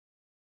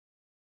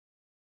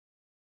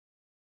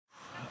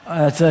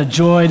It's a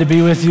joy to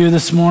be with you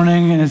this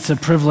morning, and it's a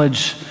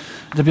privilege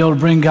to be able to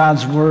bring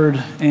God's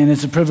word, and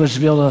it's a privilege to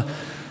be able to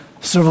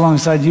serve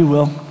alongside you,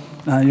 Will.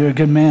 You're a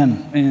good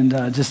man,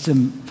 and just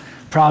am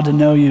proud to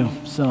know you.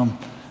 So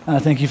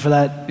thank you for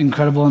that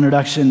incredible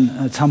introduction.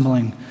 It's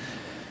humbling.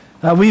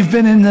 We've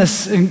been in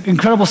this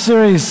incredible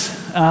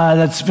series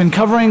that's been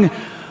covering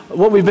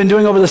what we've been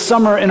doing over the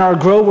summer in our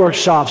Grow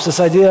workshops, this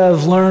idea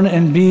of learn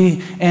and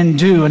be and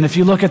do. And if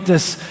you look at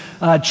this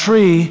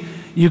tree,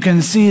 you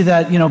can see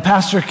that,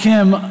 Pastor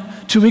Kim,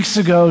 2 weeks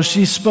ago,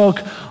 she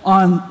spoke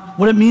on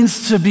what it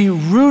means to be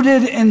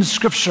rooted in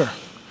Scripture.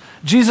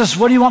 Jesus,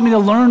 what do you want me to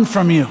learn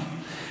from you?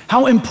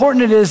 How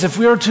important it is if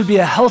we are to be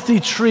a healthy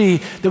tree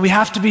that we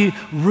have to be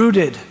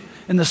rooted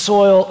in the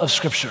soil of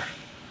Scripture.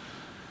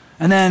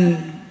 And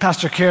then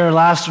Pastor Kara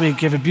last week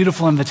gave a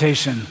beautiful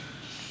invitation.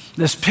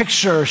 This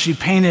picture she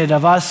painted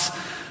of us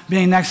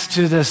being next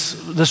to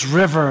this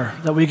river,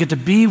 that we get to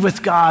be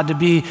with God, to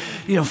be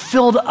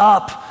filled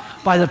up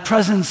by the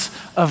presence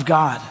of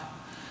God.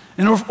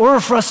 In order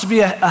for us to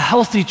be a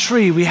healthy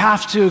tree, we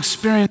have to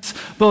experience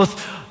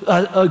both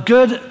a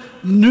good,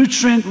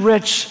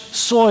 nutrient-rich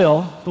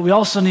soil, but we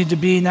also need to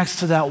be next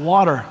to that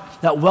water,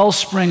 that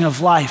wellspring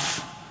of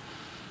life.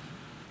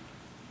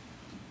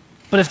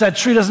 But if that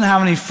tree doesn't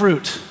have any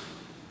fruit,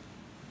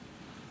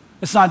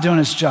 it's not doing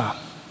its job.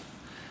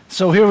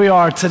 So here we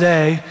are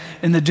today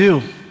in the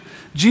do.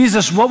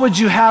 Jesus, what would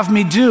you have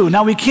me do?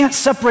 Now, we can't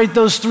separate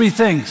those three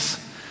things.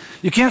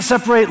 You can't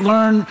separate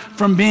learn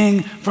from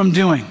being from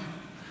doing.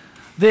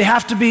 They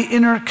have to be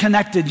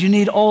interconnected. You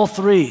need all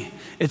three.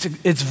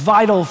 It's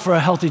vital for a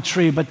healthy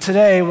tree. But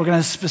today, we're going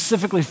to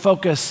specifically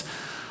focus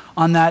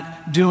on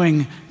that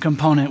doing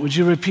component. Would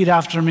you repeat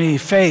after me?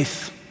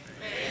 Faith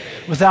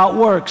without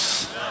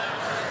works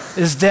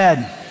is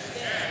dead.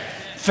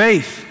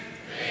 Faith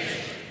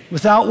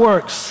without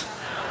works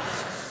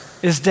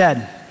is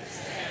dead.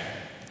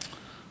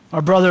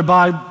 Our brother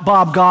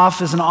Bob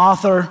Goff is an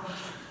author.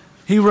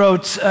 He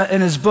wrote in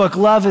his book,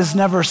 "Love is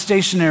never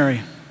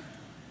stationary."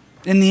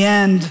 In the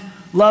end,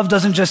 love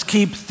doesn't just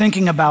keep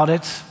thinking about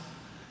it,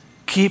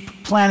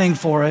 keep planning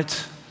for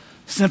it.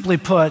 Simply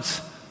put,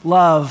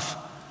 love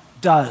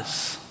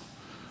does.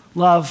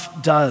 Love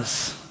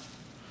does.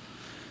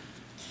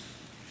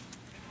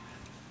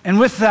 And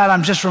with that,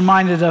 I'm just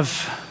reminded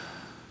of,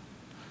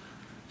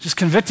 just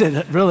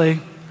convicted, really.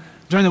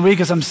 During the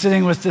week, as I'm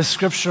sitting with this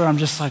scripture, I'm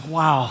just like,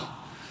 wow.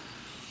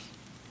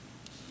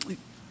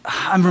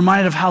 I'm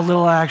reminded of how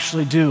little I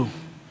actually do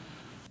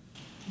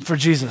for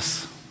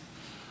Jesus.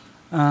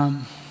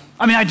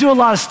 I do a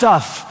lot of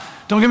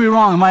stuff. Don't get me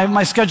wrong,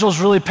 my schedule's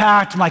really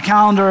packed. My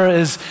calendar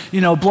is,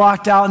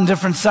 blocked out in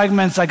different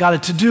segments. I got a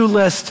to-do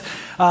list.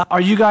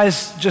 Are you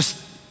guys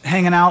just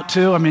hanging out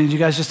too? Do you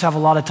guys just have a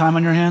lot of time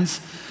on your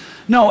hands?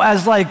 No,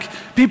 as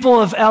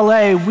people of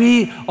LA,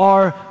 we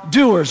are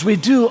doers. We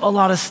do a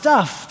lot of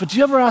stuff. But do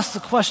you ever ask the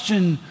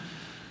question,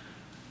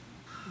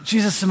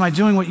 Jesus, am I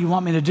doing what you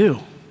want me to do?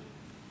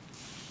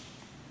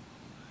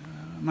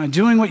 Am I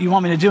doing what you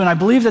want me to do? And I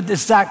believe that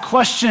it's that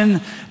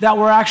question that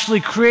we're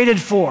actually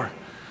created for.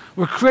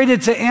 We're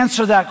created to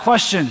answer that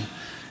question.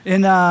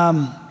 In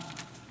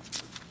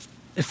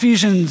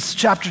Ephesians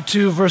chapter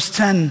 2, verse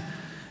 10,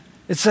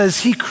 it says,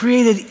 He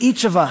created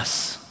each of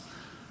us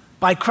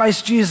by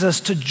Christ Jesus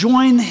to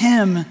join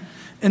Him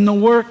in the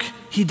work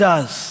He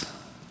does,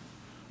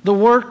 the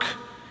work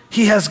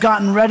He has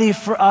gotten ready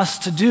for us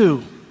to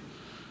do,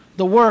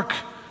 the work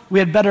we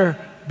had better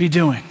be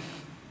doing.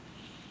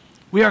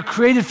 We are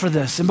created for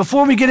this. And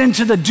before we get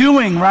into the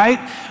doing, right?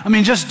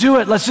 Just do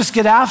it. Let's just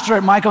get after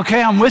it, Mike.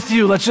 Okay, I'm with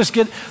you. What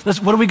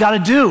do we got to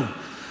do?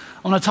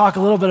 I want to talk a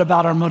little bit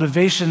about our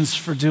motivations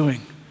for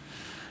doing.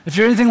 If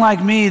you're anything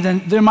like me,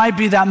 then there might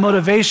be that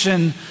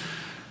motivation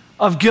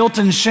of guilt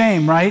and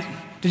shame, right?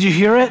 Did you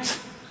hear it?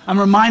 I'm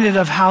reminded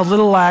of how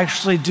little I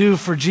actually do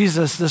for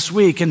Jesus this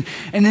week. And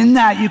in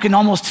that, you can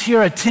almost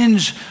hear a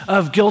tinge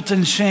of guilt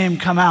and shame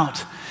come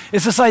out.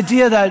 It's this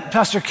idea that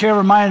Pastor Kara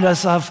reminded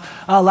us of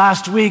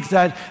last week,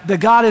 that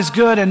God is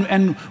good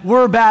and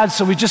we're bad,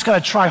 so we just got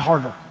to try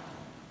harder,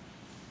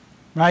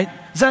 right?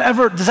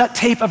 Does that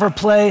tape ever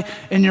play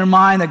in your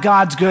mind that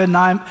God's good and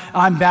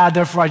I'm bad,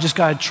 therefore I just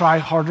got to try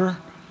harder?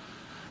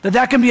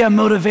 That can be a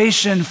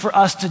motivation for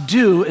us to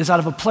do is out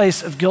of a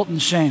place of guilt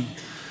and shame.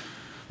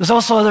 There's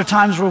also other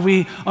times where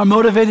we are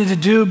motivated to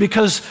do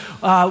because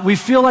we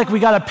feel like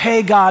we got to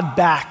pay God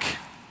back.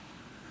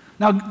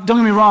 Now, don't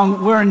get me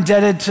wrong, we're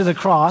indebted to the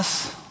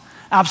cross,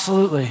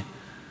 absolutely.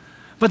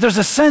 But there's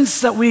a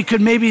sense that we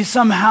could maybe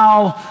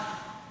somehow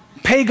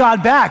pay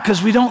God back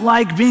because we don't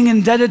like being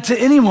indebted to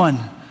anyone.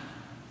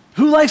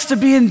 Who likes to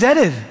be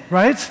indebted,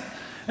 right?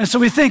 And so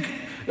we think,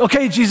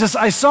 okay, Jesus,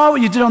 I saw what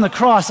you did on the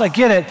cross, I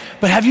get it,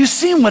 but have you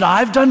seen what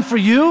I've done for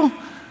you?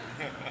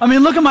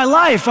 Look at my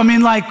life.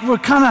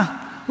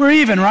 We're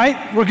even,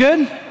 right? We're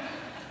good?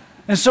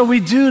 And so we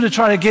do to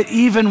try to get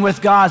even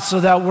with God so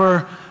that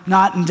we're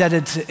not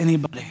indebted to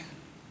anybody.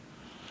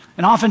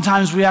 And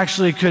oftentimes we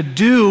actually could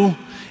do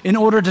in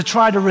order to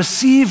try to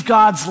receive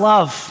God's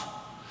love.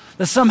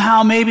 That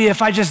somehow maybe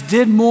if I just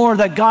did more,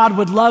 that God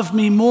would love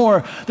me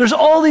more. There's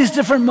all these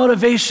different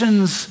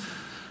motivations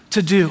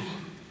to do.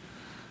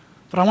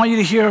 But I want you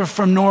to hear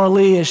from Nora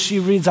Lee as she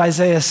reads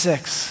Isaiah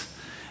 6.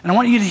 And I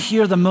want you to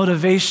hear the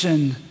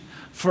motivation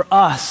for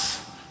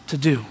us to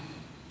do.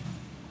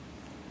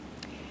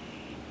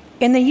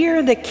 In the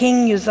year that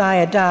King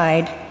Uzziah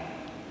died,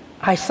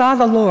 I saw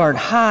the Lord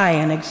high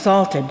and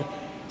exalted,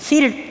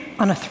 seated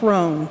on a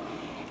throne,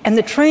 and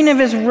the train of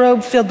his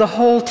robe filled the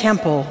whole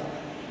temple.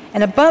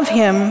 And above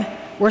him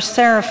were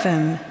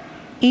seraphim,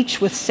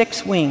 each with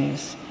 6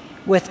 wings.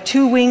 With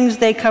 2 wings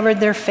they covered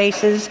their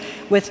faces,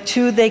 with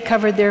 2 they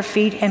covered their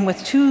feet, and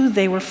with 2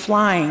 they were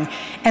flying.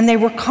 And they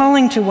were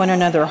calling to one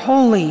another,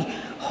 Holy,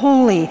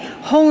 holy,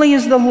 holy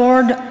is the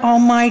Lord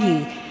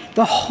Almighty.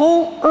 The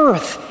whole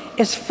earth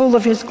is full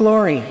of his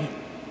glory.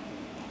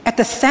 At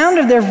the sound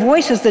of their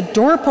voices, the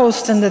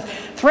doorposts and the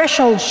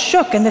threshold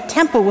shook, and the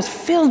temple was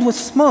filled with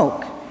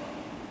smoke.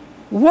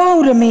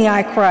 Woe to me,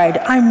 I cried.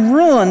 I'm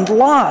ruined,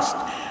 lost,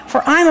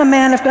 for I'm a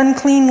man of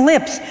unclean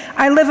lips.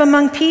 I live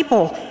among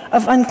people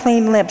of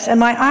unclean lips, and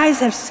my eyes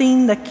have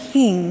seen the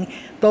King,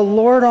 the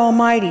Lord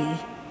Almighty.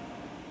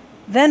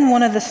 Then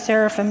one of the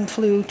seraphim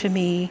flew to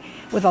me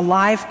with a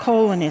live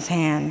coal in his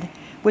hand,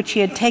 which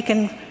he had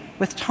taken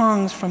with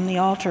tongs from the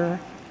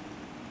altar.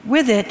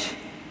 With it,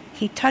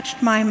 he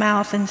touched my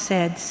mouth and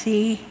said,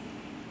 See,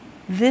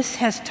 this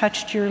has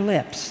touched your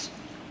lips.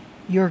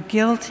 Your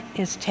guilt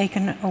is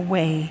taken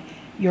away.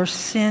 Your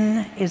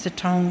sin is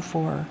atoned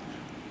for.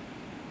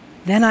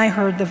 Then I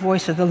heard the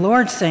voice of the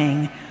Lord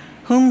saying,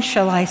 Whom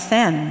shall I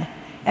send,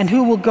 and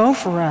who will go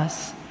for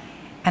us?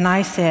 And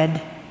I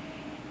said,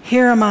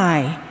 Here am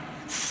I,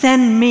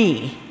 send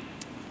me.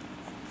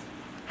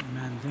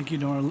 Amen. Thank you,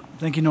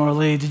 Nora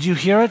Lee. Did you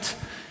hear it?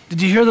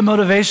 Did you hear the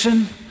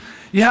motivation?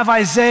 You have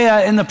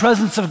Isaiah in the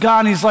presence of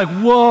God, and he's like,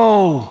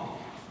 whoa,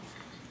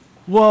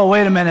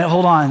 wait a minute,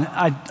 hold on.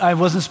 I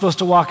wasn't supposed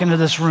to walk into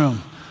this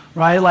room,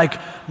 right? Like,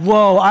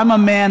 whoa, I'm a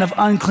man of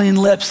unclean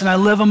lips, and I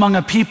live among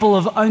a people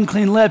of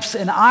unclean lips,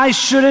 and I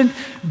shouldn't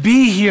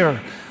be here.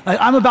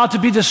 Like, I'm about to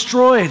be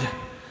destroyed.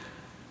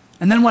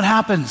 And then what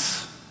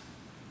happens?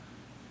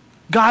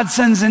 God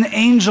sends an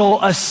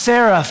angel, a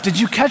seraph. Did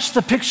you catch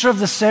the picture of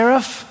the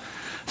seraph?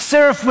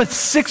 Seraph with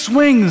 6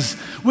 wings.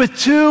 With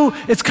 2,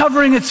 it's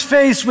covering its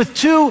face. With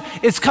 2,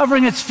 it's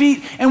covering its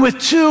feet. And with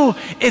 2,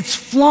 it's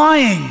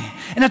flying.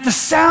 And at the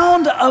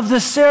sound of the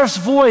seraph's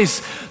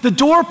voice, the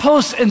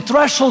doorposts and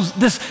thresholds,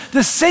 this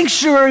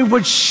sanctuary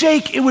would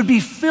shake. It would be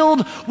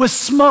filled with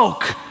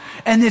smoke.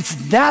 And it's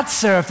that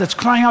seraph that's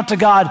crying out to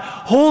God,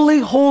 Holy,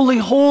 holy,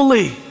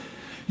 holy.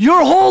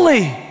 You're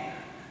holy.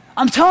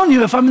 I'm telling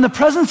you, if I'm in the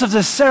presence of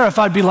this seraph,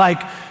 I'd be like,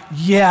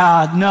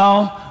 yeah,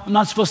 no, I'm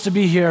not supposed to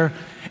be here.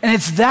 And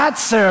it's that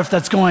seraph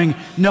that's going,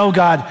 no,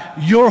 God,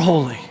 you're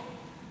holy.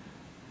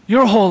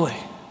 You're holy.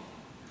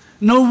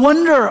 No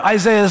wonder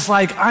Isaiah is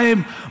like, I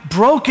am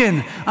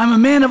broken. I'm a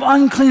man of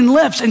unclean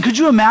lips. And could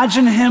you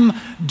imagine him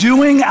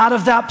doing out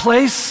of that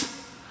place?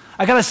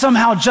 I got to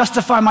somehow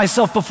justify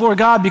myself before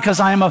God because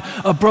I am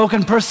a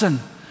broken person.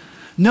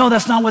 No,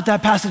 that's not what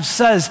that passage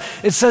says.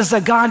 It says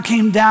that God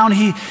came down,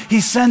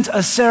 he sent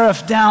a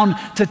seraph down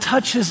to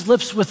touch his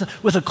lips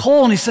with a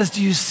coal, and he says,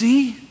 do you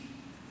see?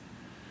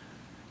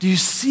 Do you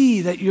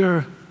see that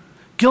your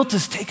guilt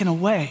is taken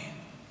away?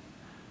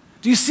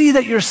 Do you see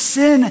that your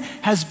sin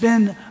has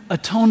been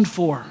atoned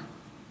for?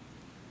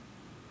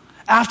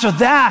 After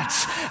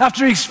that,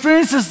 after he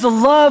experiences the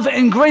love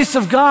and grace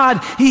of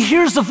God, he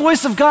hears the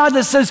voice of God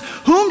that says,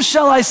 whom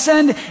shall I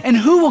send and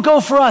who will go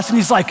for us? And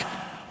he's like,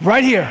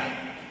 right here.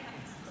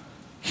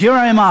 Here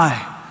am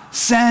I.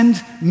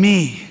 Send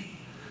me.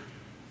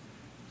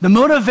 The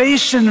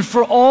motivation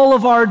for all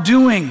of our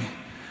doing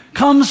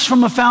comes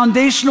from a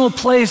foundational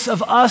place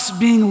of us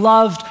being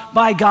loved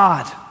by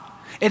God.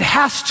 It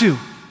has to.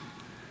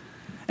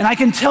 And I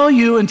can tell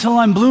you until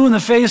I'm blue in the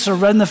face or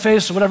red in the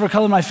face or whatever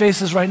color my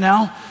face is right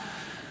now,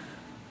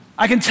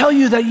 I can tell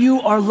you that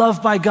you are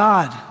loved by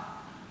God.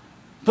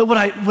 But what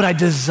I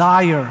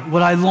desire,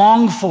 what I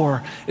long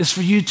for is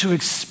for you to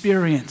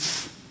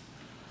experience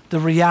the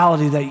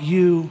reality that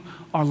you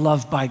are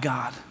loved by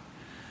God.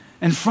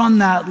 And from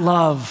that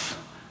love,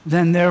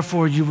 then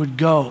therefore you would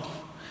go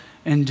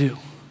and do.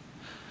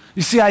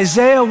 You see,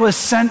 Isaiah was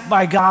sent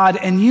by God,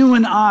 and you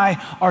and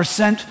I are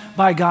sent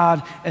by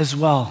God as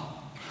well.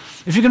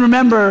 If you can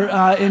remember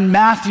in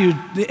Matthew,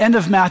 the end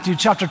of Matthew,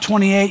 chapter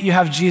 28, you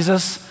have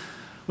Jesus,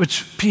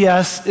 which,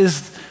 P.S.,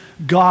 is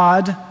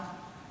God,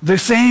 the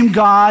same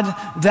God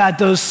that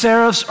those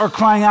seraphs are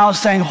crying out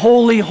saying,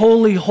 holy,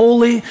 holy,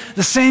 holy,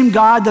 the same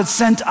God that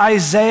sent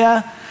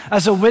Isaiah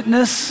as a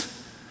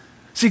witness.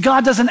 See,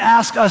 God doesn't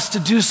ask us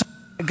to do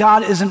something that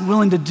God isn't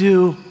willing to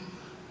do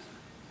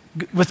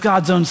with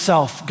God's own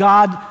self.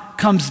 God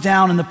comes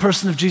down in the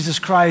person of Jesus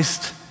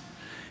Christ.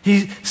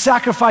 He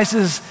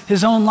sacrifices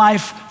his own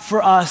life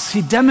for us.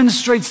 He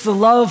demonstrates the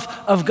love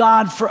of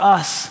God for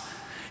us.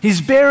 He's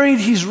buried,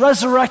 he's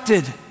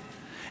resurrected.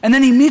 And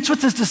then he meets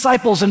with his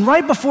disciples, and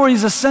right before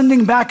he's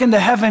ascending back into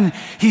heaven,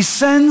 he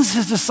sends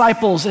his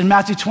disciples in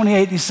Matthew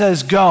 28, and he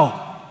says, go.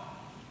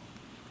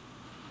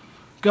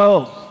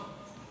 Go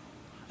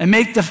and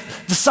make the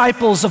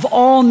disciples of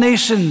all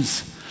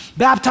nations,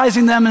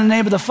 baptizing them in the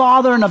name of the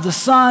Father and of the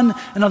Son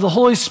and of the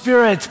Holy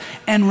Spirit.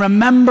 And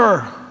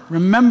remember,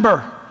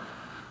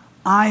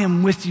 I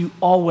am with you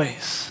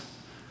always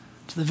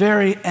to the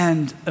very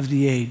end of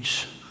the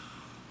age.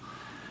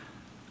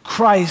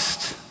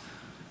 Christ,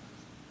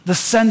 the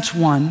sent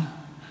one,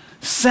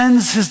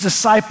 sends his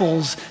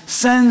disciples,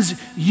 sends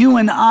you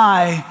and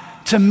I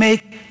to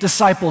make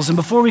disciples. And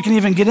before we can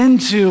even get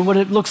into what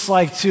it looks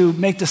like to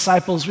make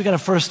disciples, we got to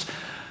first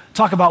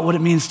talk about what it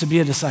means to be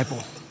a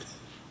disciple.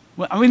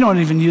 We don't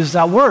even use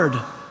that word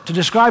to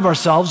describe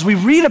ourselves. We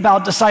read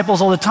about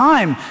disciples all the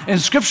time in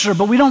Scripture,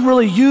 but we don't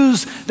really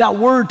use that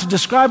word to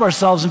describe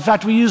ourselves. In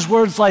fact, we use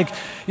words like,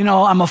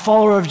 I'm a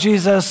follower of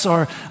Jesus,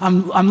 or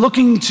I'm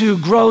looking to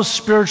grow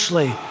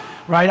spiritually,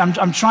 right?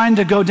 I'm trying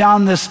to go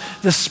down this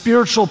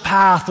spiritual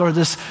path, or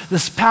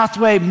this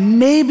pathway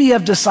maybe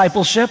of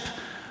discipleship,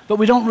 but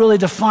we don't really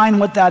define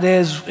what that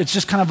is. It's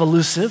just kind of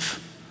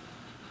elusive.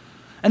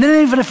 And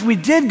then even if we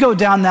did go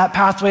down that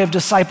pathway of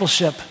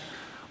discipleship,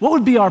 what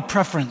would be our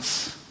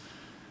preference?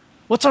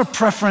 What's our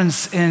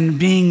preference in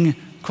being,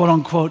 quote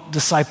unquote,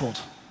 discipled?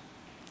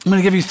 I'm going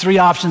to give you 3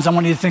 options I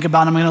want you to think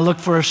about. I'm going to look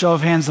for a show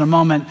of hands in a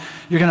moment.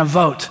 You're going to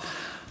vote.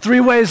 3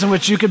 ways in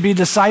which you could be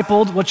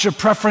discipled. What's your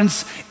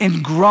preference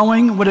in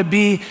growing? Would it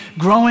be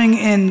growing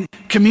in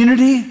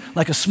community,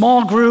 like a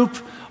small group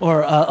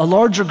or a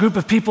larger group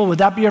of people? Would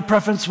that be your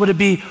preference? Would it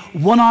be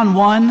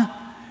one-on-one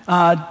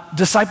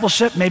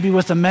discipleship, maybe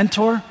with a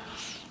mentor?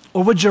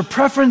 Or would your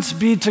preference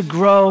be to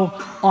grow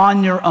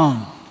on your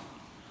own?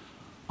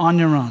 On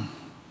your own.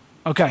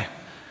 Okay.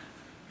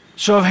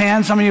 Show of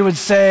hands, how many would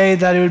say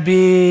that it would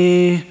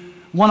be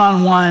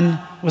one-on-one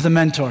with a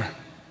mentor?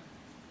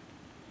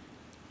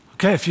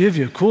 Okay, a few of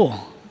you, cool.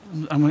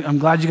 I'm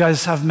glad you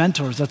guys have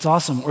mentors, that's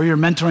awesome. Or you're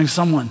mentoring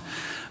someone.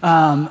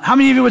 How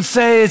many of you would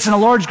say it's in a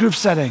large group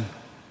setting?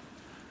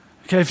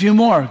 Okay, a few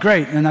more,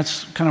 great. And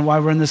that's kind of why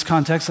we're in this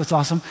context, that's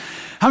awesome.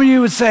 How many of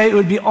you would say it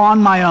would be on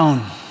my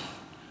own?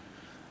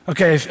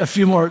 Okay, a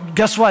few more.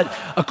 Guess what?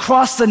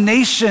 Across the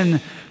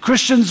nation,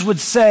 Christians would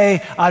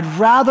say, I'd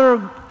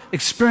rather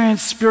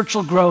experience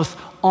spiritual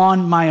growth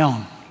on my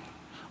own.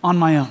 On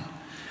my own.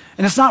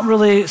 And it's not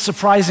really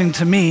surprising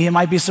to me. It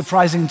might be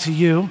surprising to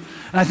you.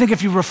 And I think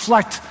if you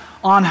reflect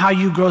on how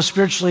you grow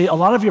spiritually, a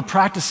lot of your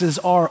practices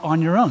are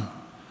on your own.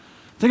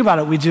 Think about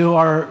it. We do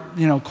our,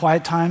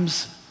 quiet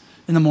times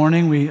in the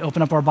morning. We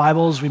open up our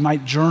Bibles. We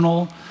might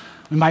journal.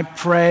 We might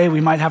pray.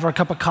 We might have our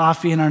cup of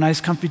coffee in our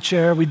nice comfy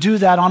chair. We do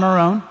that on our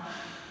own.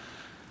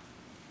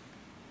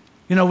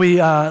 We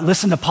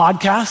listen to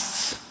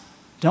podcasts,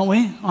 don't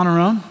we, on our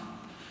own?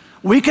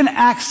 We can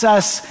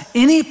access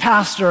any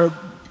pastor,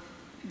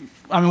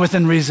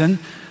 within reason,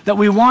 that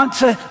we want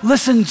to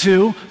listen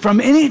to from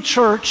any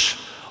church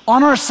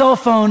on our cell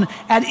phone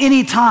at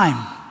any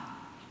time.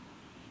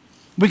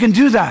 We can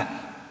do that.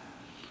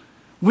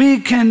 We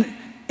can,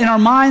 in our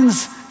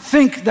minds,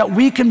 think that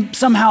we can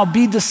somehow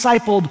be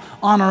discipled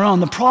on our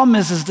own. The problem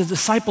is the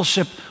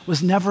discipleship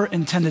was never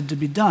intended to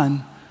be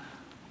done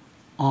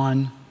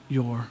on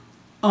your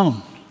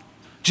own.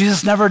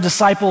 Jesus never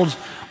discipled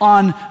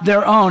on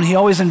their own. He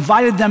always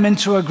invited them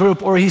into a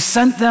group, or he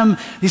sent the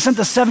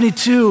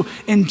 72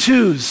 in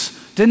twos,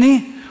 didn't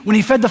he? When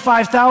he fed the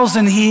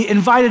 5,000, he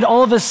invited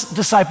all of his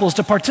disciples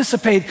to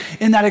participate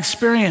in that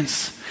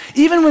experience.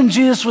 Even when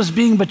Jesus was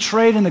being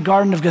betrayed in the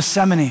Garden of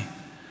Gethsemane,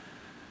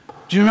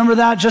 do you remember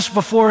that? Just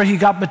before he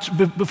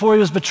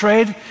was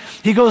betrayed,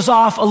 he goes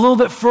off a little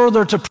bit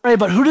further to pray,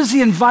 but who does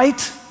he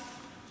invite?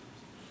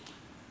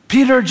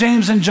 Peter,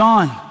 James, and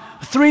John.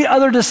 3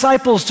 other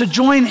disciples to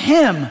join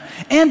him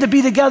and to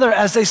be together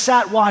as they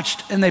sat,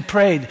 watched, and they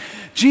prayed.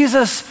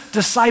 Jesus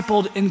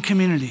discipled in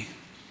community.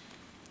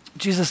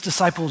 Jesus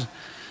discipled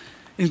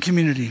in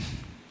community.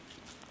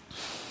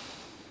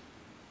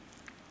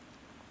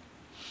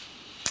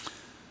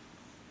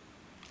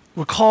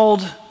 We're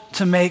called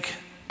to make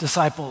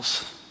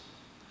disciples.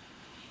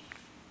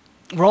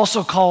 We're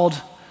also called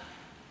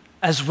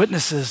as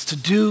witnesses to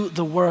do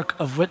the work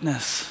of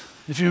witness.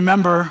 If you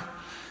remember,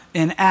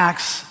 in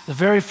Acts, the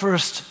very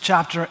first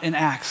chapter in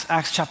Acts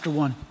chapter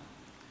 1.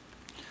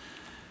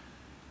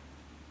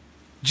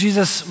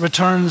 Jesus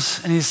returns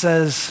and he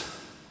says,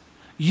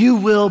 you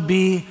will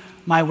be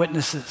my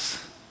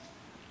witnesses.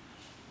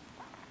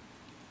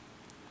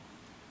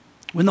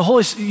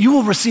 You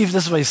will receive,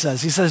 this is what he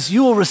says. He says,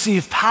 you will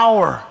receive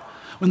power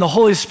when the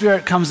Holy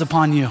Spirit comes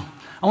upon you.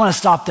 I want to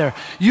stop there.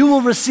 You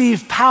will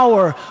receive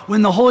power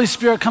when the Holy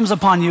Spirit comes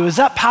upon you. Is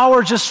that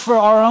power just for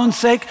our own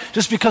sake,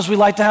 just because we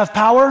like to have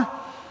power?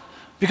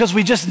 Because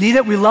we just need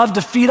it, we love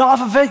to feed off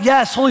of it?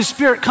 Yes, Holy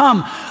Spirit,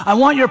 come. I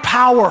want your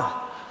power.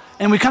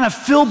 And we kind of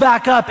fill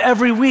back up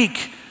every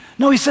week.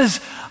 No, he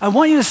says, I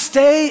want you to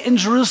stay in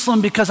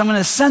Jerusalem because I'm going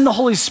to send the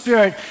Holy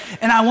Spirit.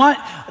 And I want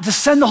to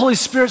send the Holy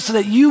Spirit so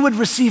that you would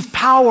receive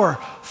power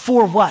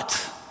for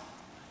what?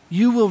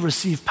 You will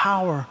receive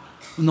power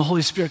when the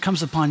Holy Spirit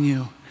comes upon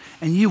you.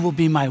 And you will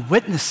be my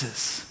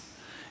witnesses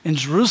in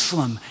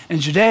Jerusalem, in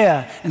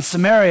Judea, in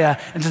Samaria,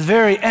 and to the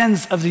very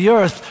ends of the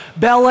earth.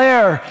 Bel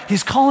Air,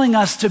 he's calling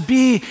us to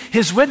be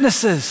his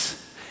witnesses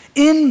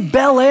in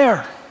Bel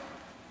Air,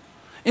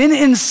 in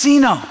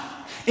Encino,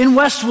 in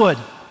Westwood,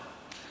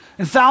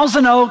 in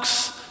Thousand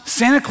Oaks,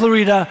 Santa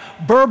Clarita,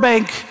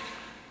 Burbank,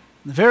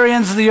 the very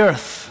ends of the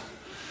earth.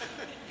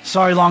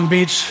 Sorry, Long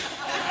Beach.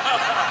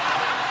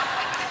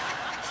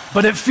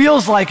 But it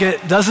feels like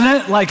it, doesn't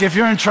it? Like if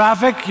you're in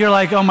traffic, you're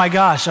like, oh my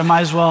gosh, I'm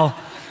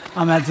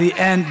at the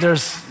end,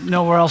 there's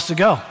nowhere else to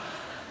go.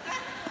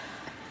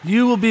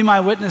 You will be my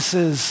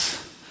witnesses,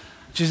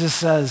 Jesus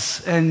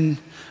says. And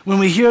when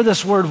we hear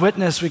this word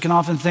witness, we can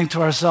often think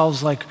to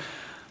ourselves like,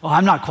 well,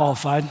 I'm not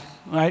qualified,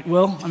 right,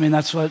 Will? I mean,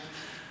 that's what,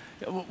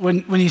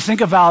 when you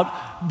think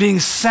about being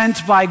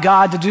sent by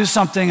God to do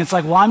something, it's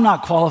like, well, I'm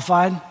not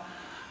qualified.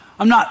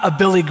 I'm not a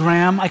Billy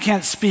Graham. I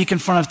can't speak in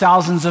front of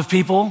thousands of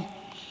people,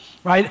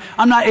 right?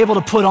 I'm not able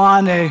to put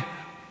on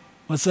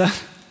what's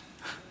that?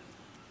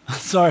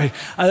 Sorry.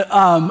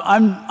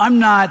 I'm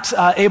not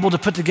able to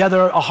put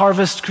together a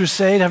Harvest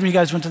Crusade. Haven't you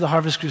guys went to the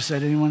Harvest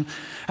Crusade? Anyone?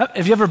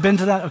 Have you ever been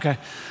to that? Okay.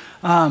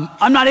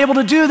 I'm not able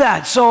to do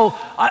that. So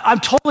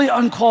I'm totally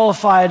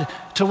unqualified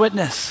to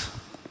witness.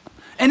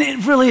 And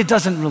it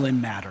doesn't really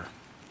matter,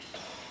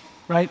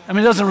 right? I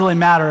mean, it doesn't really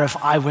matter if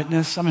I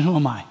witness. I mean, who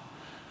am I,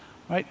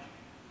 right?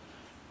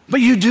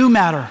 But you do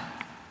matter.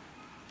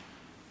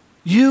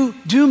 You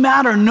do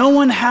matter. No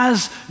one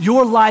has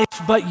your life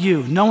but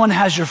you. No one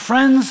has your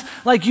friends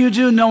like you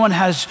do. No one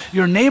has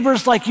your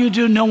neighbors like you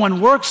do. No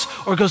one works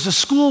or goes to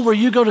school where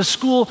you go to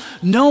school.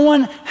 No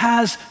one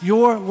has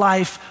your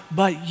life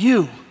but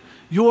you.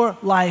 Your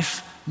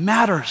life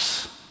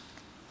matters.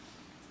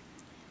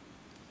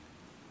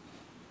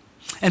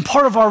 And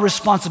part of our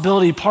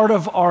responsibility, part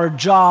of our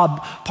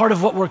job, part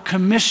of what we're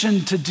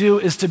commissioned to do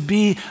is to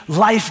be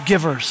life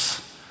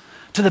givers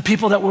to the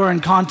people that we're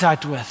in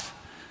contact with.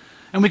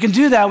 And we can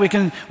do that. We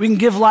can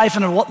give life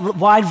in a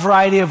wide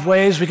variety of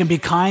ways. We can be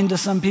kind to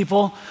some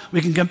people.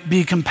 We can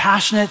be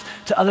compassionate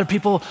to other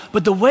people.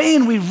 But the way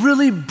in we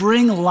really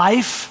bring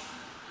life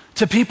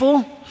to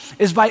people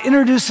is by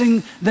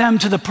introducing them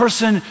to the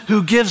person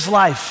who gives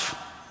life.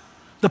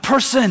 The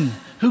person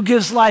who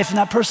gives life, and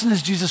that person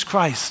is Jesus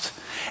Christ.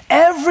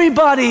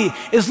 Everybody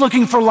is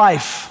looking for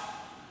life.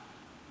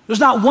 There's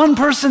not one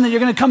person that you're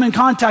going to come in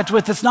contact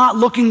with that's not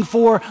looking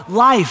for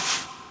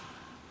life.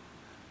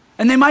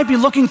 And they might be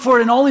looking for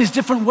it in all these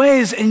different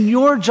ways, and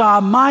your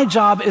job, my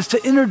job, is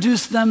to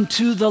introduce them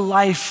to the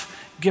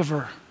life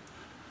giver.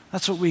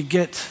 That's what we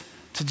get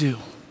to do.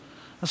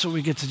 That's what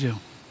we get to do.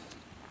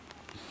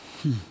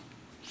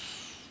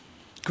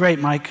 Great,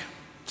 Mike.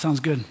 Sounds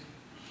good.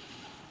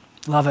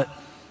 Love it.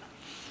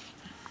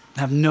 I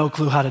have no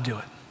clue how to do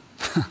it.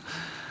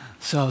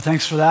 So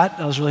thanks for that.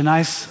 That was really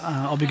nice.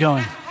 I'll be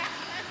going.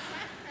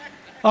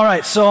 All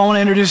right, so I want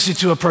to introduce you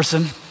to a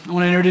person. I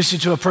want to introduce you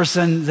to a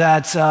person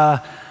that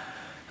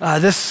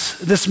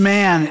this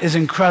man is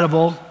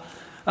incredible.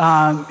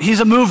 He's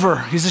a mover.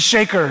 He's a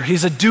shaker.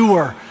 He's a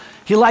doer.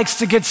 He likes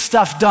to get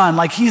stuff done.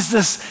 Like he's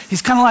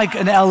kind of like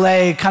an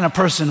LA kind of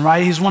person,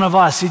 right? He's one of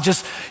us.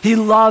 He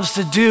loves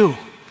to do.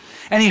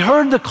 And he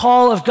heard the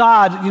call of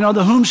God,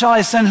 the whom shall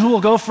I send, who will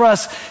go for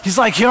us? He's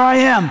like, here I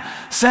am,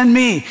 send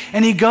me.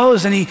 And he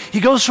goes, and he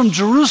goes from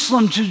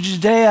Jerusalem to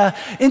Judea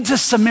into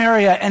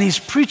Samaria, and he's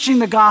preaching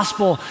the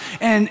gospel,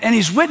 and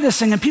he's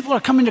witnessing, and people are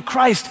coming to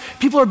Christ.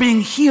 People are being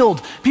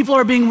healed. People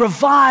are being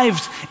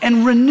revived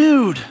and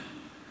renewed.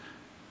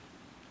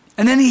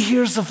 And then he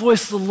hears the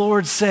voice of the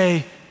Lord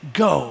say,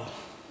 go.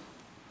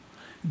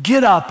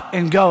 Get up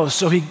and go.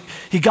 So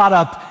he got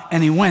up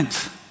and he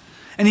went.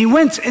 And he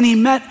went and he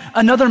met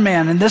another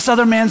man, and this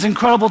other man's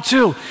incredible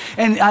too.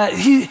 And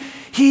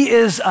he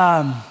is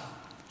a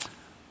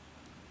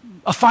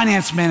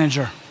finance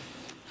manager.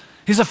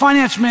 He's a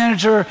finance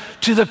manager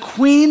to the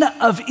Queen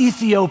of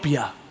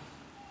Ethiopia.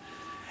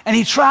 And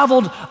he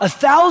traveled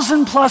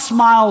 1,000+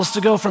 miles to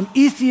go from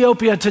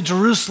Ethiopia to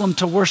Jerusalem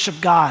to worship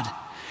God.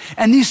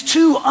 And these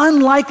two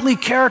unlikely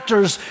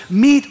characters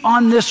meet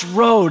on this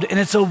road, and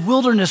it's a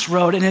wilderness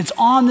road, and it's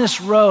on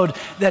this road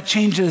that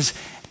changes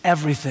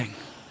everything.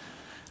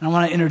 And I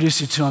want to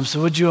introduce you to him.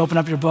 So would you open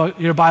up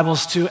your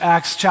Bibles to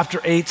Acts chapter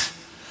 8?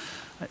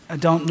 I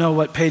don't know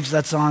what page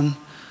that's on.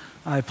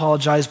 I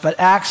apologize. But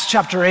Acts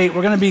chapter 8,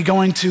 we're going to be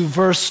going to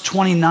verse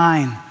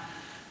 29.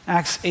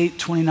 Acts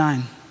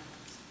 8:29.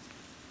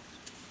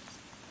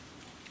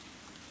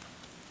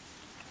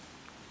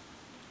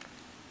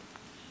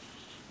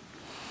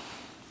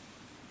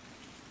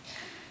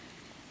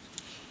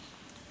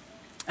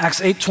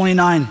 Acts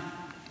 8:29.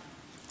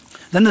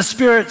 Then the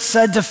Spirit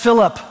said to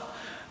Philip,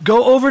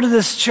 go over to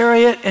this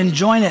chariot and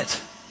join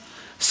it.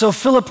 So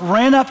Philip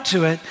ran up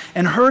to it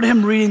and heard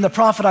him reading the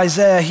prophet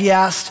Isaiah. He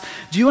asked,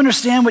 do you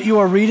understand what you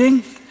are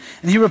reading?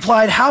 And he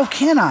replied, how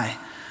can I,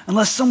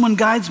 unless someone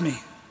guides me?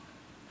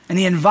 And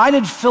he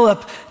invited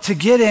Philip to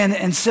get in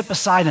and sit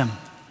beside him.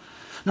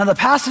 Now the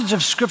passage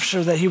of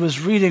scripture that he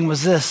was reading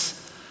was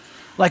this: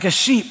 like a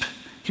sheep,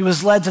 he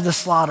was led to the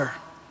slaughter,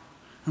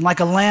 And like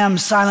a lamb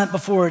silent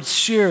before its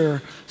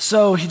shearer,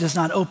 so he does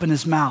not open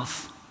his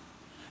mouth.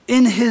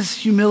 In his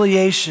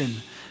humiliation,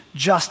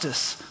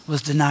 justice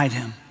was denied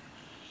him.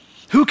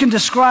 Who can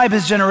describe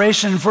his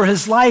generation? For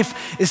his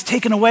life is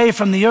taken away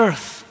from the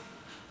earth.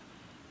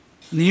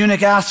 And the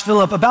eunuch asked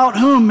Philip, about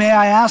whom, may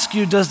I ask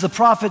you, does the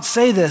prophet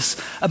say this?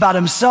 About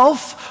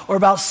himself or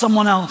about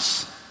someone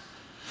else?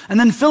 And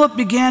then Philip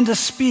began to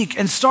speak,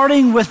 and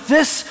starting with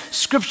this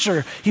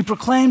scripture, he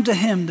proclaimed to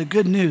him the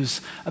good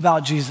news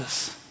about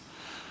Jesus.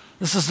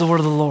 This is the word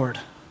of the Lord.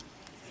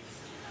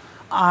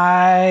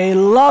 I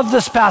love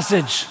this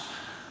passage.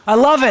 I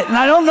love it. And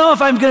I don't know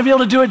if I'm going to be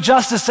able to do it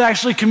justice to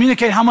actually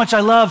communicate how much I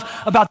love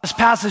about this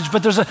passage,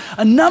 but there's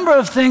a number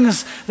of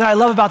things that I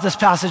love about this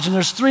passage, and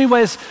there's three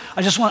ways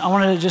I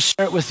wanted to just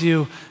share it with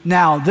you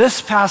now.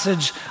 This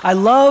passage, I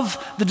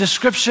love the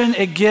description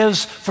it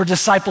gives for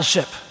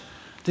discipleship.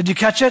 Did you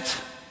catch it?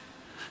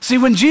 See,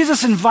 when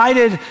Jesus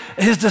invited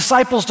his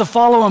disciples to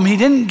follow him, he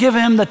didn't give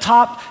him the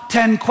top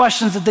 10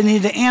 questions that they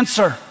needed to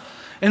answer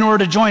in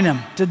order to join him,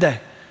 did they?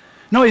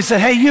 No, he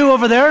said, hey, you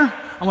over there,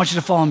 I want you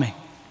to follow me.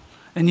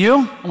 And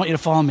you, I want you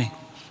to follow me.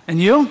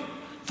 And you,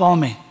 follow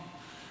me.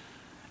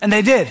 And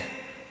they did.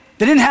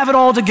 They didn't have it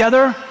all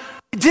together.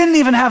 They didn't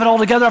even have it all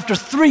together after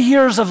 3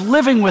 years of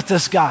living with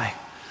this guy.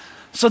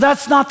 So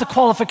that's not the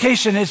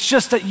qualification. It's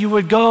just that you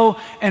would go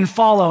and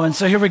follow. And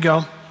so here we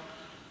go.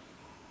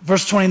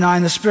 Verse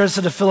 29, the Spirit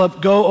said to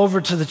Philip, go over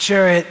to the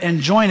chariot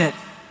and join it.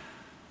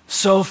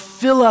 So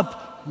Philip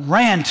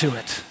ran to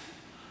it.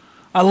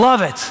 I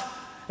love it.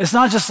 It's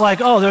not just like,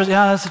 oh,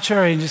 that's a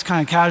chariot, and just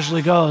kind of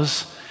casually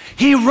goes.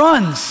 He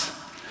runs.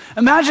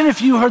 Imagine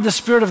if you heard the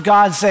Spirit of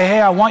God say,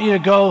 hey, I want you to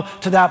go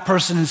to that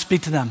person and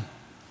speak to them.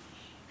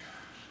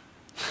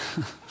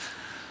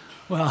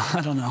 Well,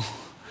 I don't know.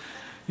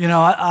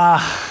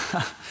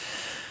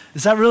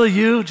 Is that really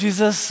you,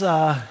 Jesus?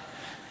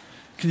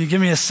 Can you give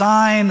me a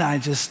sign?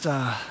 I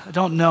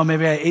don't know.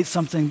 Maybe I ate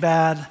something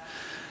bad.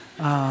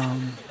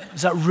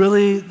 Is that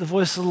really the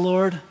voice of the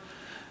Lord?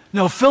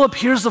 No, Philip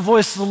hears the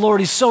voice of the Lord.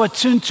 He's so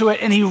attuned to it,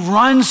 and he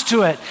runs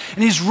to it.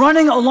 And he's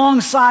running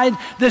alongside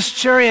this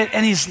chariot,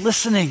 and he's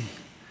listening.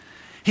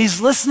 He's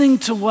listening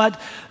to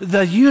what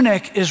the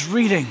eunuch is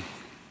reading.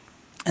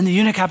 And the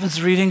eunuch happens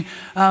to be reading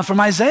from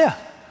Isaiah,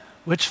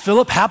 which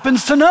Philip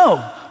happens to know.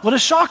 What a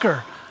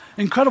shocker.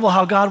 Incredible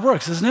how God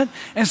works, isn't it?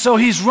 And so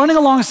he's running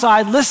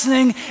alongside,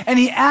 listening, and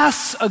he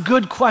asks a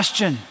good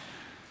question.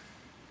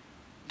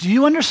 Do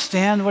you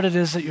understand what it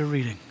is that you're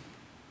reading?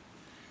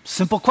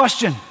 Simple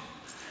question.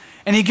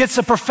 And he gets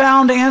a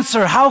profound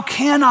answer. How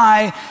can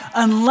I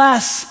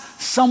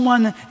unless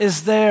someone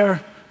is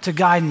there to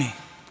guide me?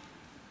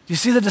 Do you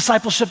see the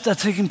discipleship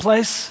that's taking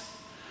place?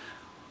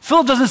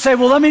 Philip doesn't say,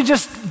 well, let me in,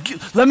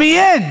 let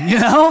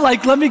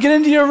me get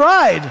into your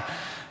ride.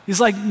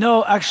 He's like,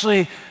 no,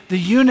 actually, the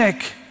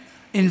eunuch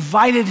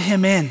invited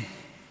him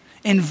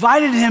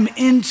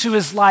into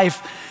his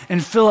life,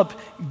 and Philip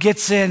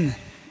gets in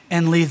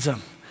and leads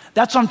him.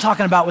 That's what I'm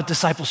talking about with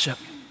discipleship.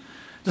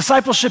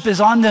 Discipleship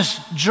is on this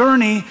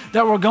journey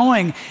that we're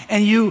going,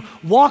 and you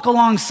walk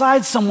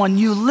alongside someone,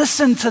 you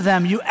listen to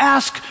them, you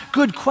ask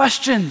good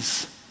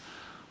questions,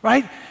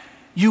 right?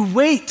 You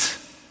wait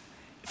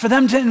for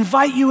them to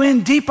invite you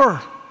in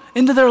deeper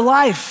into their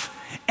life,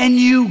 and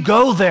you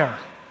go there.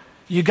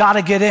 You got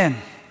to get in.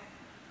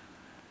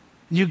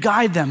 You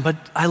guide them, but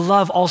I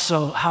love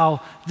also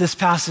how this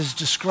passage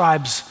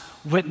describes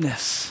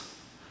witness.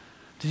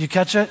 Did you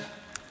catch it?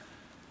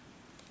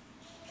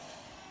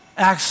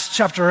 Acts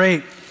chapter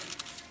 8,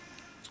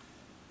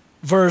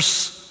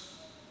 verse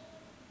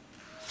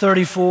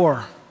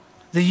 34.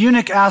 The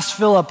eunuch asked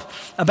Philip,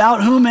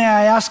 about whom, may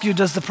I ask you,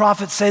 does the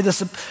prophet say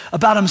this,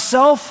 about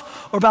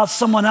himself or about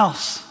someone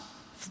else?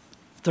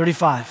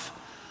 35.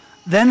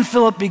 Then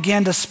Philip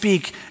began to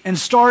speak, and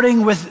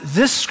starting with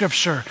this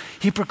scripture,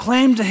 he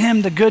proclaimed to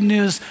him the good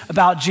news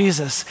about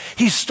Jesus.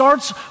 He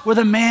starts where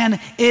the man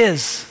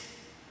is,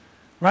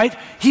 right?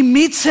 He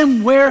meets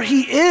him where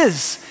he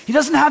is. He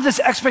doesn't have this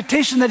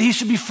expectation that he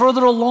should be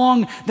further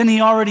along than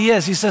he already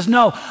is. He says,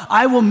 no,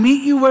 I will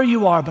meet you where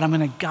you are, but I'm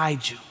going to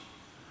guide you.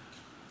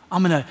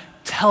 I'm going to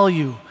tell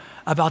you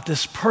about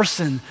this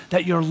person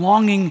that you're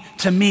longing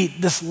to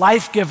meet, this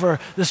life giver,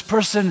 this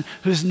person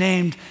who's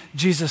named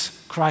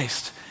Jesus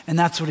Christ. And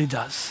that's what he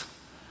does.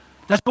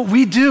 That's what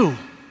we do.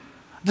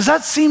 Does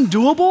that seem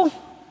doable?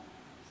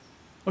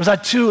 Or is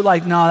that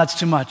no, that's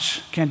too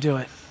much. Can't do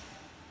it.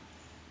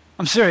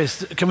 I'm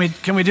serious. Can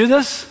we do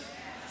this?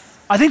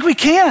 I think we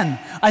can.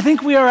 I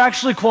think we are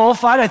actually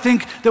qualified. I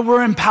think that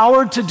we're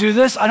empowered to do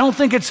this. I don't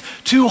think it's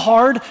too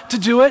hard to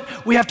do it.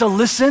 We have to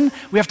listen.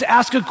 We have to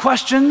ask good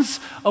questions.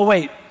 Oh,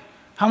 wait.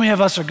 How many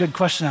of us are good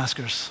question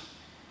askers?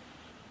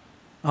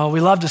 Oh,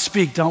 we love to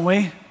speak, don't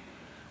we?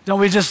 Don't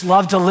we just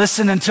love to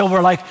listen until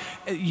we're like,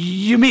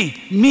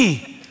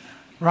 me,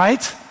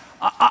 right?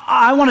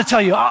 I want to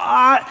tell you,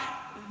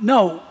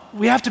 no,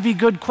 we have to be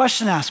good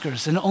question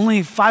askers, and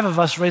only 5 of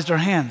us raised our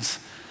hands.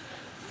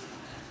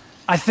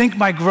 I think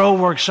my Grow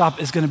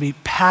workshop is going to be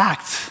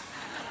packed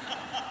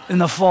in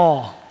the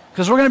fall,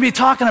 Because we're going to be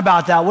talking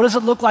about that. What does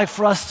it look like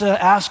for us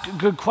to ask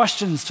good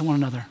questions to one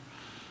another?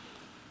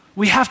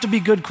 We have to be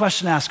good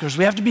question askers.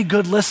 We have to be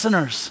good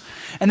listeners.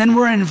 And then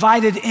we're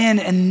invited in,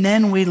 and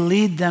then we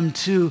lead them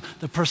to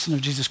the person of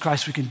Jesus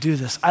Christ. We can do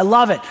this. I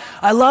love it.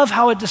 I love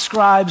how it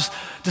describes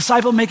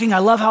disciple making. I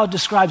love how it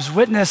describes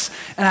witness.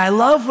 And I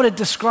love what it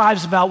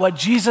describes about what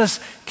Jesus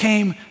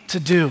came to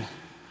do.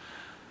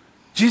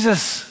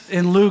 Jesus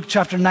in Luke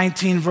chapter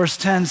 19, verse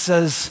 10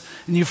 says,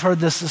 and you've heard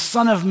this, the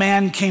Son of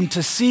Man came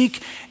to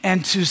seek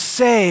and to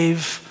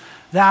save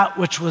that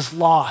which was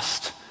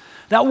lost.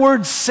 That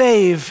word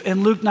save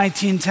in Luke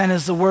 19:10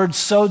 is the word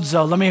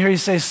sozo. Let me hear you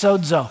say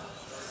sozo.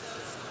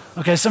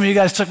 Okay, some of you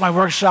guys took my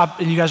workshop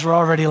and you guys were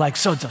already like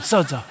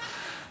sozo.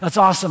 That's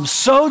awesome.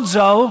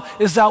 Sozo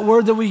is that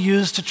word that we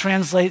use to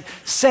translate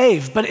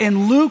save. But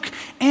in Luke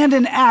and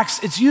in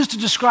Acts, it's used to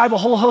describe a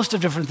whole host of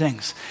different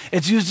things.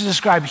 It's used to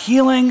describe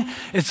healing,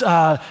 it's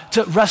to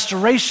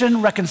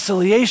restoration,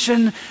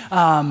 reconciliation,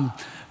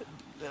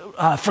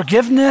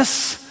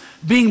 forgiveness,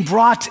 being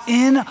brought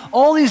in,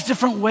 all these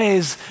different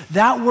ways.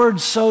 That word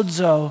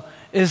sozo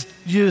is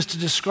used to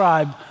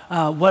describe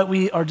what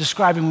we are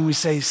describing when we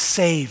say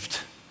saved.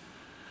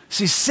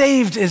 See,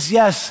 saved is,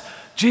 yes,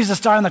 Jesus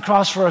died on the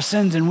cross for our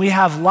sins and we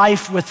have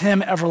life with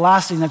him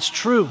everlasting. That's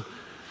true.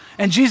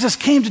 And Jesus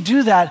came to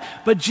do that,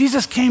 but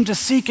Jesus came to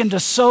seek and to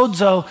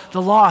sozo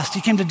the lost.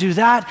 He came to do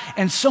that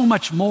and so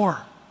much more.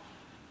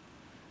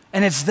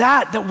 And it's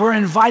that we're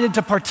invited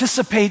to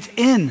participate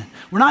in.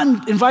 We're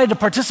not invited to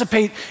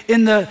participate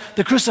in the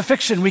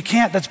crucifixion. We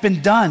can't, that's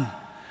been done.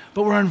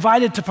 But we're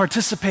invited to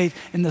participate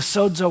in the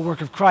sozo work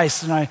of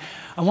Christ. And I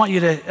want you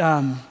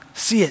to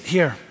see it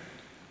here.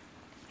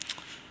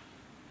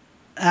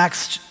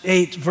 Acts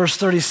 8, verse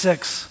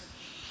 36.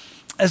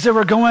 As they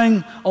were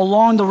going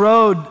along the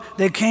road,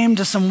 they came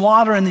to some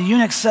water, and the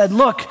eunuch said,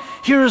 "Look,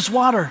 here is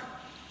water.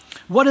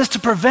 What is to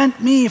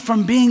prevent me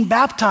from being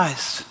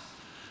baptized?"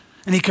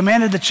 And he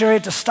commanded the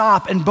chariot to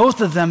stop, and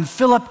both of them,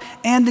 Philip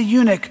and the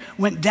eunuch,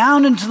 went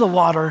down into the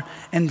water,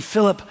 and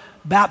Philip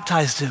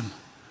baptized him.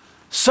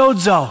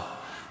 Sozo.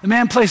 The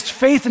man placed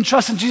faith and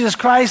trust in Jesus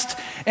Christ,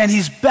 and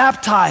he's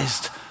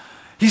baptized.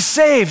 He's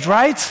saved,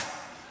 right?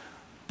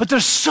 But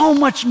there's so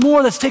much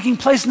more that's taking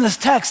place in this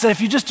text that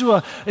if you just do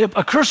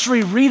a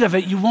cursory read of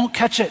it, you won't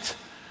catch it.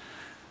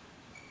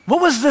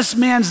 What was this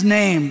man's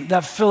name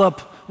that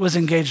Philip was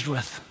engaged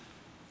with?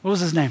 What was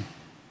his name?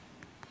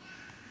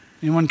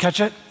 Anyone catch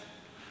it?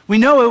 We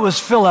know it was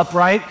Philip,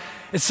 right?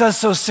 It says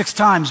so 6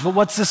 times, but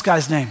what's this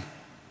guy's name?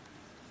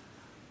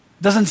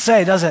 Doesn't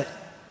say, does it?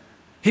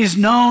 He's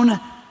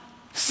known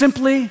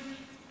simply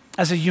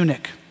as a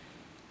eunuch.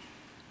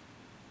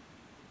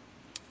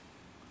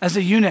 As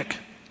a eunuch.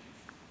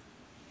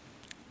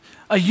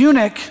 A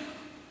eunuch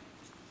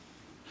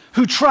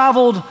who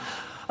traveled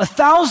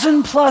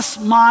 1,000+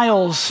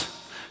 miles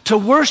to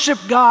worship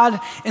God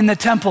in the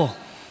temple.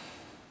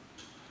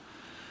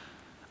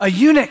 A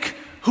eunuch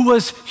who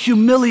was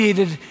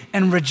humiliated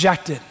and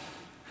rejected,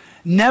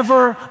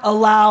 never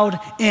allowed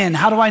in.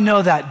 How do I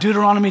know that?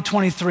 Deuteronomy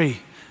 23.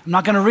 I'm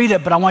not going to read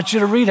it, but I want you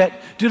to read it.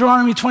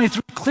 Deuteronomy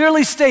 23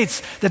 clearly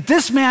states that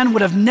this man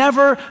would have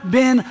never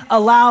been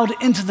allowed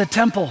into the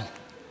temple.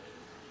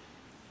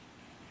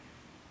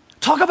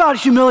 Talk about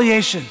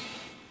humiliation.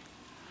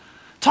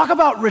 Talk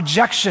about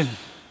rejection.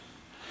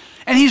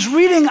 And he's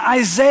reading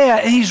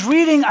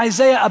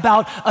Isaiah,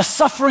 about a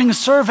suffering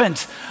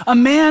servant, a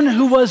man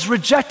who was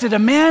rejected, a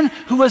man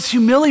who was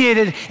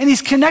humiliated, and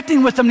he's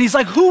connecting with him, and he's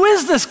like, who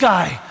is this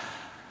guy?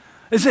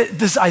 Is it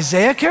this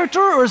Isaiah character,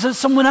 or is it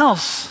someone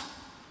else?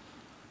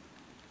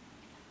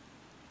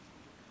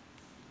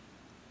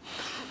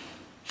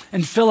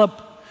 And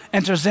Philip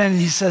enters in, and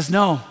he says,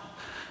 no,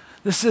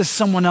 this is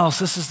someone else.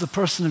 This is the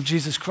person of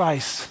Jesus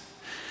Christ.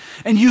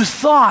 And you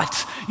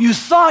thought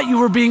you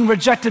were being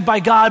rejected by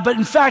God, but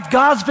in fact,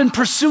 God's been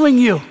pursuing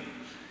you.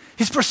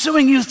 He's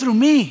pursuing you through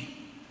me.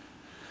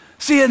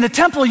 See, in the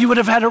temple, you would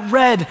have had it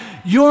read,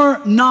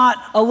 "You're not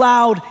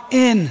allowed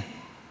in."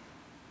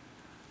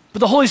 But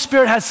the Holy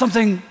Spirit had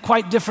something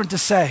quite different to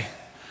say.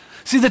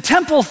 See, the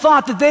temple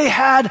thought that they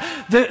had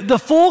the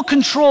full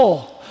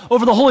control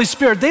over the Holy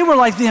Spirit. They were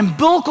like the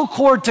umbilical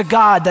cord to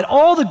God, that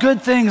all the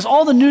good things,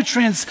 all the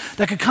nutrients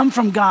that could come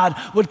from God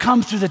would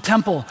come through the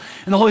temple.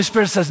 And the Holy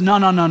Spirit says, no.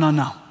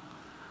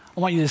 I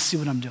want you to see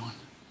what I'm doing.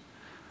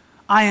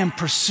 I am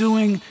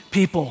pursuing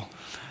people.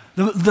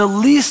 The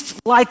least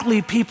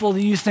likely people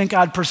that you think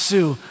I'd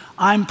pursue,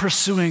 I'm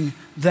pursuing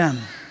them.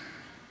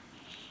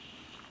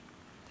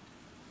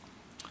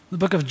 The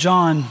book of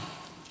John,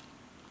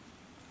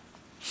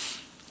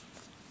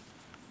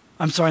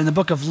 in the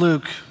book of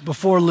Luke,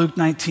 before Luke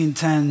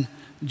 19:10,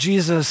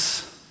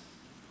 Jesus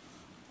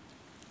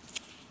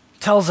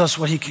tells us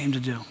what he came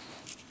to do.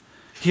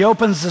 He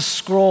opens the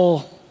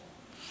scroll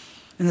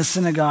in the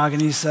synagogue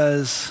and he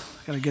says,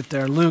 I gotta get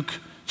there, Luke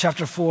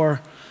chapter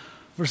 4,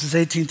 verses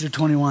 18 through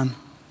 21.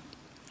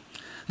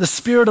 The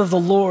Spirit of the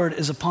Lord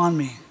is upon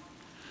me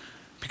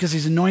because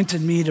he's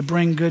anointed me to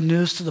bring good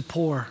news to the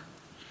poor.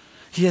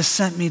 He has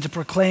sent me to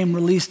proclaim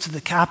release to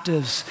the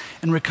captives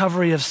and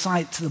recovery of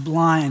sight to the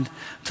blind,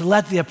 to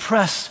let the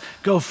oppressed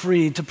go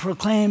free, to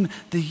proclaim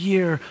the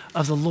year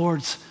of the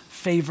Lord's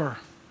favor.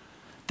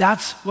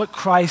 That's what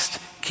Christ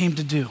came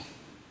to do.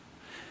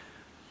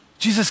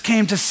 Jesus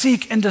came to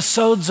seek and to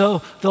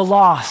sozo the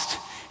lost.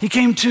 He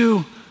came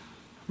to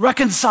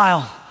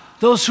reconcile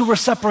those who were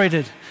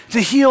separated,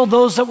 to heal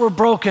those that were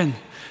broken,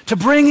 to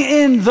bring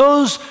in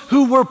those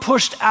who were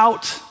pushed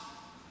out.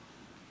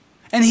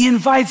 And he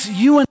invites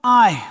you and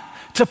I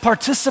to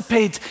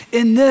participate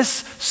in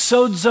this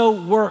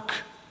sozo work,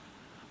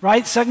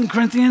 right? 2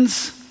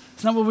 Corinthians,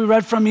 isn't that what we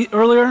read from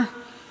earlier?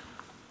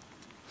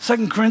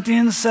 2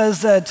 Corinthians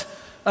says that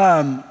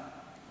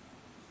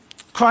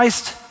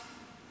Christ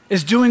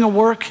is doing a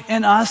work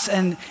in us,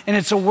 and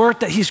it's a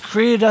work that he's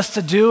created us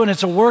to do, and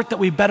it's a work that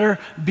we better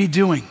be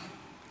doing.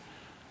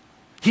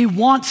 He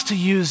wants to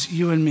use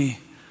you and me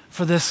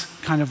for this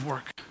kind of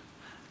work.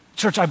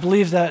 Church, I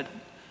believe that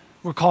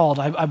we're called.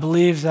 I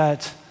believe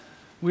that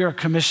we are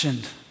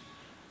commissioned.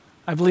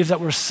 I believe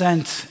that we're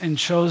sent and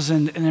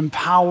chosen and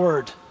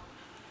empowered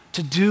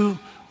to do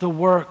the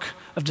work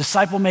of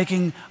disciple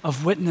making,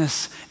 of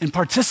witness, and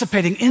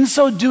participating. In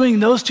so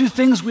doing those two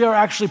things, we are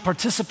actually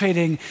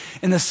participating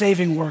in the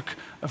saving work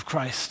of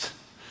Christ.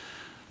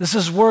 This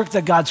is work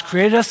that God's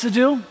created us to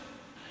do.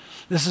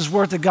 This is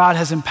work that God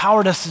has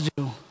empowered us to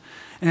do.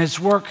 And it's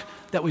work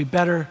that we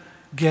better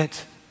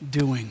get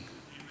doing.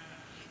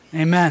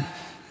 Amen.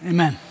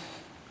 Amen.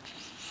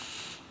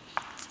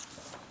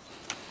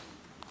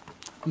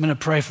 I'm going to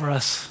pray for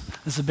us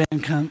as the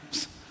band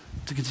comes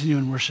to continue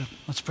in worship.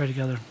 Let's pray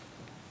together.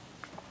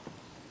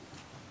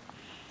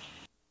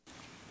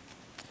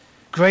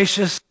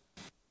 Gracious,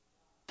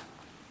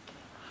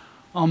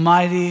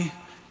 almighty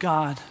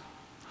God,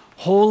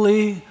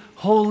 holy,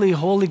 holy,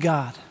 holy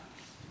God,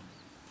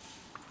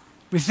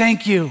 we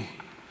thank you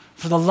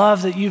for the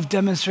love that you've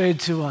demonstrated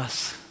to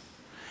us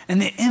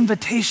and the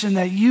invitation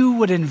that you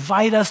would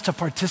invite us to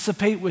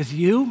participate with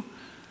you,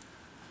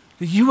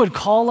 that you would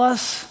call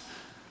us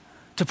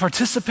to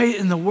participate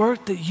in the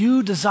work that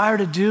you desire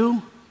to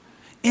do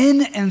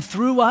in and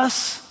through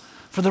us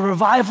for the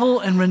revival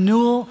and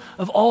renewal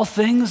of all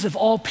things, of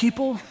all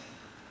people.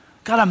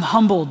 God, I'm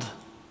humbled.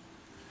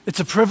 It's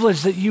a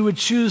privilege that you would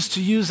choose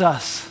to use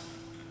us.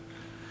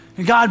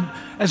 And God,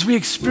 as we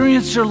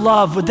experience your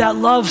love, would that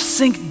love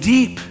sink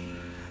deep,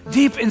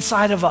 deep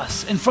inside of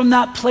us? And from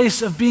that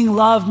place of being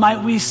loved,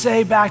 might we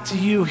say back to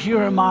you,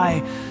 here am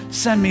I,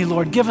 send me,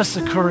 Lord. Give us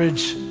the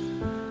courage.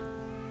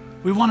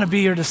 We want to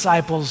be your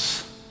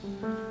disciples.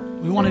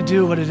 We want to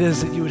do what it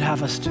is that you would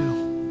have us do.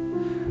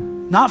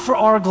 Not for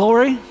our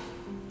glory,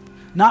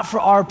 not for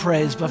our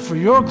praise, but for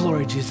your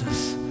glory,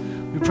 Jesus.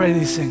 We pray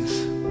these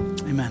things.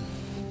 Amen.